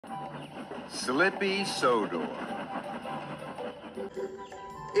Slippy Sodor.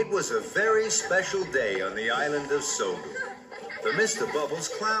 It was a very special day on the island of Sodor. The Mr. Bubbles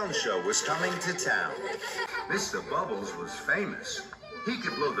clown show was coming to town. Mr. Bubbles was famous. He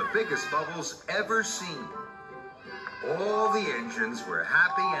could blow the biggest bubbles ever seen. All the engines were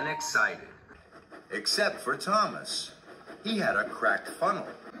happy and excited, except for Thomas. He had a cracked funnel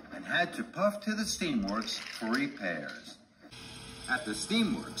and had to puff to the steamworks for repairs. At the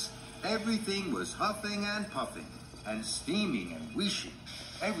steamworks, everything was huffing and puffing and steaming and wheeshing,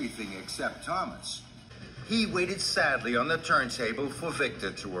 everything except Thomas. He waited sadly on the turntable for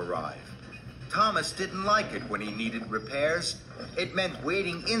Victor to arrive. Thomas didn't like it when he needed repairs. It meant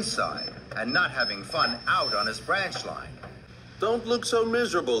waiting inside and not having fun out on his branch line. Don't look so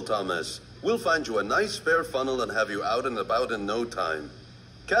miserable, Thomas. We'll find you a nice spare funnel and have you out and about in no time.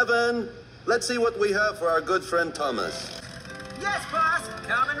 Kevin, let's see what we have for our good friend Thomas. Yes, boss.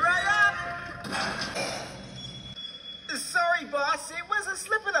 Coming right up. Sorry, boss. It was a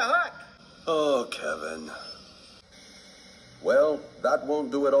slip of the hook. Oh, Kevin. Well, that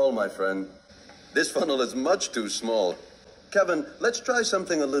won't do at all, my friend. This funnel is much too small. Kevin, let's try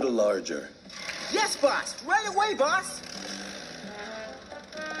something a little larger. Yes, boss. Right away, boss.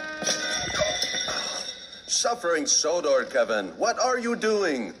 Suffering Sodor, Kevin. What are you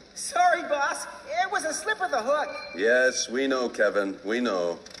doing? Sorry, boss. It was a slip of the hook. Yes, we know, Kevin. We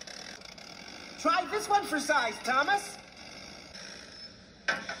know. Try this one for size, Thomas.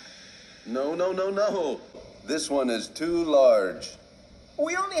 No, no, no, no. This one is too large.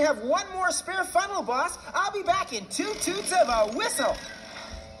 We only have one more spare funnel, boss. I'll be back in 2 toots of a whistle.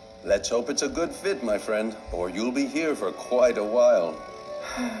 Let's hope it's a good fit, my friend, or you'll be here for quite a while.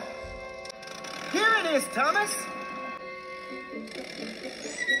 Here it is, Thomas.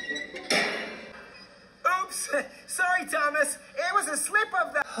 Oops. Sorry, Thomas. It was a slip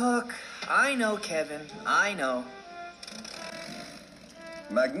of the hook. I know, Kevin. I know.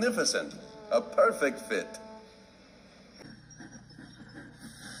 Magnificent. A perfect fit.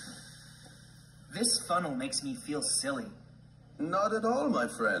 This funnel makes me feel silly. Not at all, my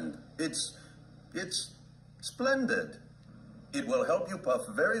friend. It's splendid. It will help you puff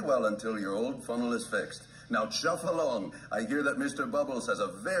very well until your old funnel is fixed. Now chuff along. I hear that Mr. Bubbles has a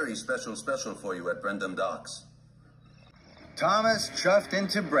very special for you at Brendam Docks. Thomas chuffed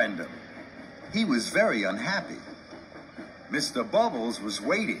into Brendam. He was very unhappy. Mr. Bubbles was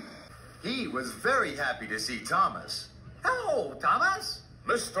waiting. He was very happy to see Thomas. Hello, Thomas.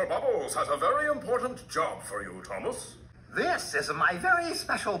 Mr. Bubbles has a very important job for you, Thomas. This is my very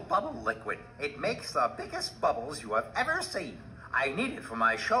special bubble liquid. It makes the biggest bubbles you have ever seen. I need it for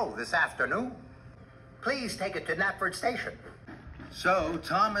my show this afternoon. Please take it to Knapford Station. So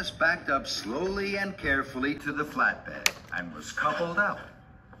Thomas backed up slowly and carefully to the flatbed and was coupled out.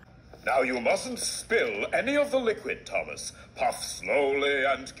 Now you mustn't spill any of the liquid, Thomas. Puff slowly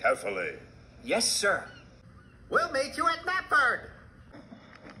and carefully. Yes, sir. We'll meet you at Knapford.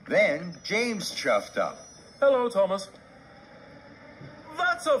 Then James chuffed up. Hello, Thomas.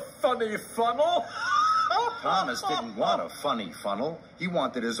 That's a funny funnel. Thomas didn't want a funny funnel. He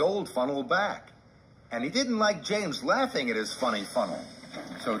wanted his old funnel back. And he didn't like James laughing at his funny funnel.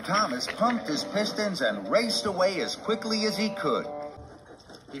 So Thomas pumped his pistons and raced away as quickly as he could.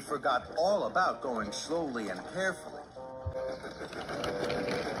 He forgot all about going slowly and carefully.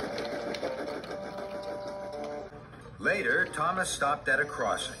 Later, Thomas stopped at a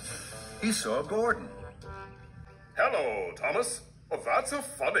crossing. He saw Gordon. Hello, Thomas. Oh, that's a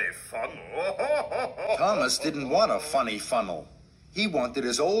funny funnel. Thomas didn't want a funny funnel. He wanted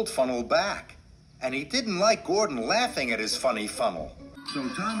his old funnel back. And he didn't like Gordon laughing at his funny funnel. So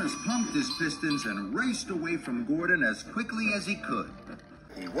Thomas pumped his pistons and raced away from Gordon as quickly as he could.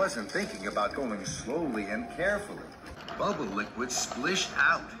 He wasn't thinking about going slowly and carefully. Bubble liquid splished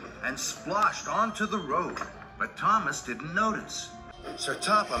out and sploshed onto the road, but Thomas didn't notice. Sir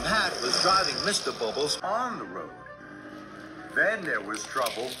Topham Hatt was driving Mr. Bubbles on the road. Then there was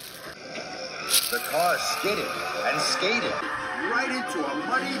trouble. The car skidded and skated right into a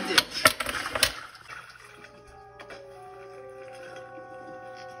muddy ditch.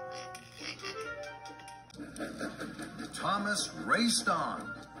 Thomas raced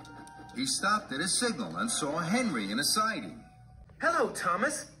on. He stopped at a signal and saw Henry in a siding. Hello,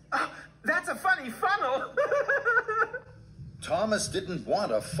 Thomas. Oh, that's a funny funnel. Thomas didn't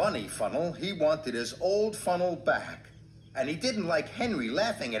want a funny funnel. He wanted his old funnel back. And he didn't like Henry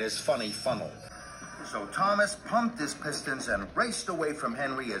laughing at his funny funnel. So Thomas pumped his pistons and raced away from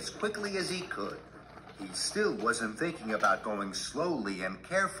Henry as quickly as he could. He still wasn't thinking about going slowly and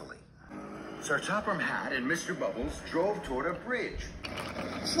carefully. Sir Topham Hatt and Mr. Bubbles drove toward a bridge.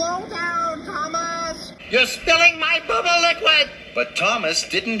 Slow down, Thomas! You're spilling my bubble liquid! But Thomas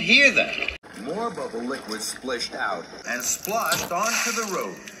didn't hear them. More bubble liquid splished out and splashed onto the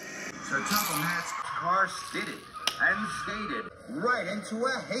road. Sir Topham Hatt's car skidded and skated right into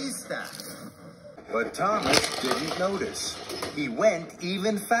a haystack. But Thomas didn't notice. He went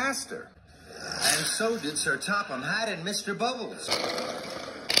even faster. And so did Sir Topham Hatt and Mr. Bubbles.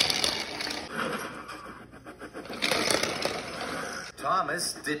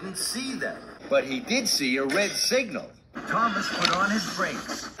 Thomas didn't see them, but he did see a red signal. Thomas put on his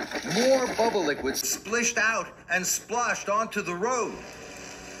brakes. More bubble liquid splished out and splashed onto the road.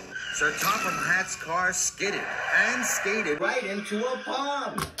 Sir Topham Hatt's car skidded and skated right into a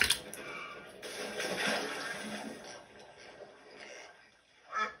pond.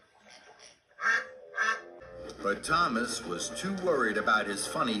 But Thomas was too worried about his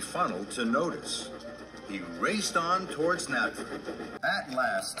funny funnel to notice. He raced on towards Knapford. At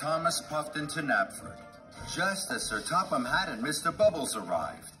last, Thomas puffed into Knapford, just as Sir Topham Hatt and Mr. Bubbles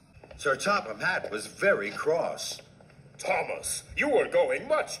arrived. Sir Topham Hatt was very cross. Thomas, you were going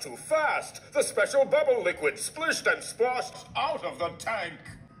much too fast. The special bubble liquid splished and splashed out of the tank.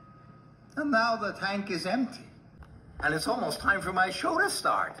 And now the tank is empty. And it's almost time for my show to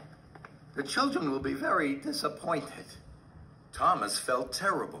start. The children will be very disappointed. Thomas felt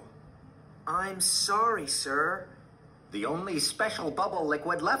terrible. I'm sorry, sir. The only special bubble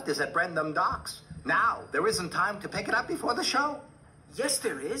liquid left is at Brendam Docks. Now, there isn't time to pick it up before the show. Yes,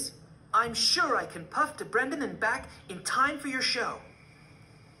 there is. I'm sure I can puff to Brendan and back in time for your show.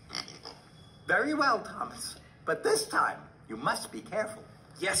 Very well, Thomas. But this time, you must be careful.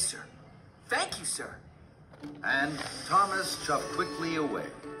 Yes, sir. Thank you, sir. And Thomas shoved quickly away.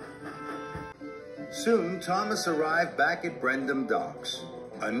 Soon, Thomas arrived back at Brendam Docks.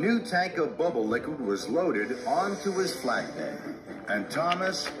 A new tank of bubble liquid was loaded onto his flatbed, and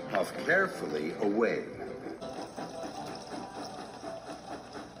Thomas puffed carefully away.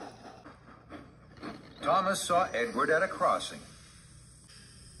 Thomas saw Edward at a crossing.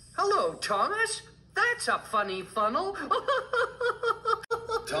 Hello, Thomas. That's a funny funnel.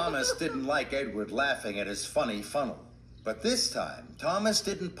 Thomas didn't like Edward laughing at his funny funnel. But this time, Thomas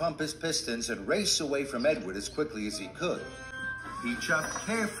didn't pump his pistons and race away from Edward as quickly as he could. He chuffed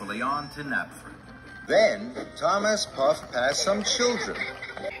carefully on to Knapford. Then, Thomas puffed past some children.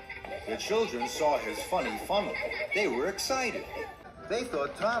 The children saw his funny funnel. They were excited. They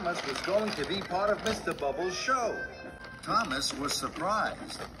thought Thomas was going to be part of Mr. Bubbles' show. Thomas was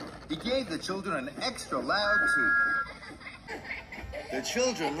surprised. He gave the children an extra loud toot. The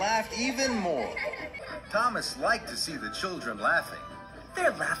children laughed even more. Thomas liked to see the children laughing.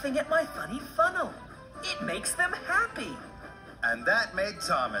 They're laughing at my funny funnel. It makes them happy. And that made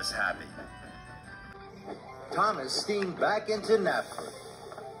Thomas happy. Thomas steamed back into Knapford.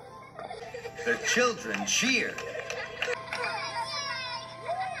 The children cheered.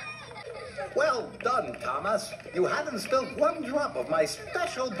 Well done, Thomas. You haven't spilled one drop of my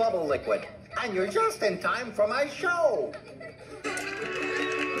special bubble liquid. And you're just in time for my show.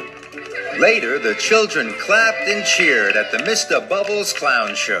 Later, the children clapped and cheered at the Mr. Bubbles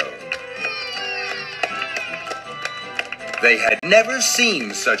Clown Show. They had never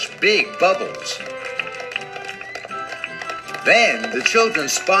seen such big bubbles. Then the children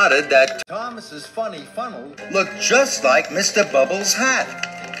spotted that Thomas's funny funnel looked just like Mr. Bubbles' hat.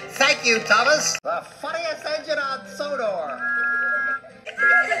 Thank you, Thomas. The funniest engine on Sodor.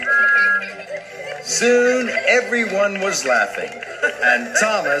 Soon everyone was laughing, and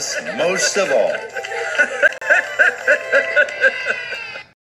Thomas most of all.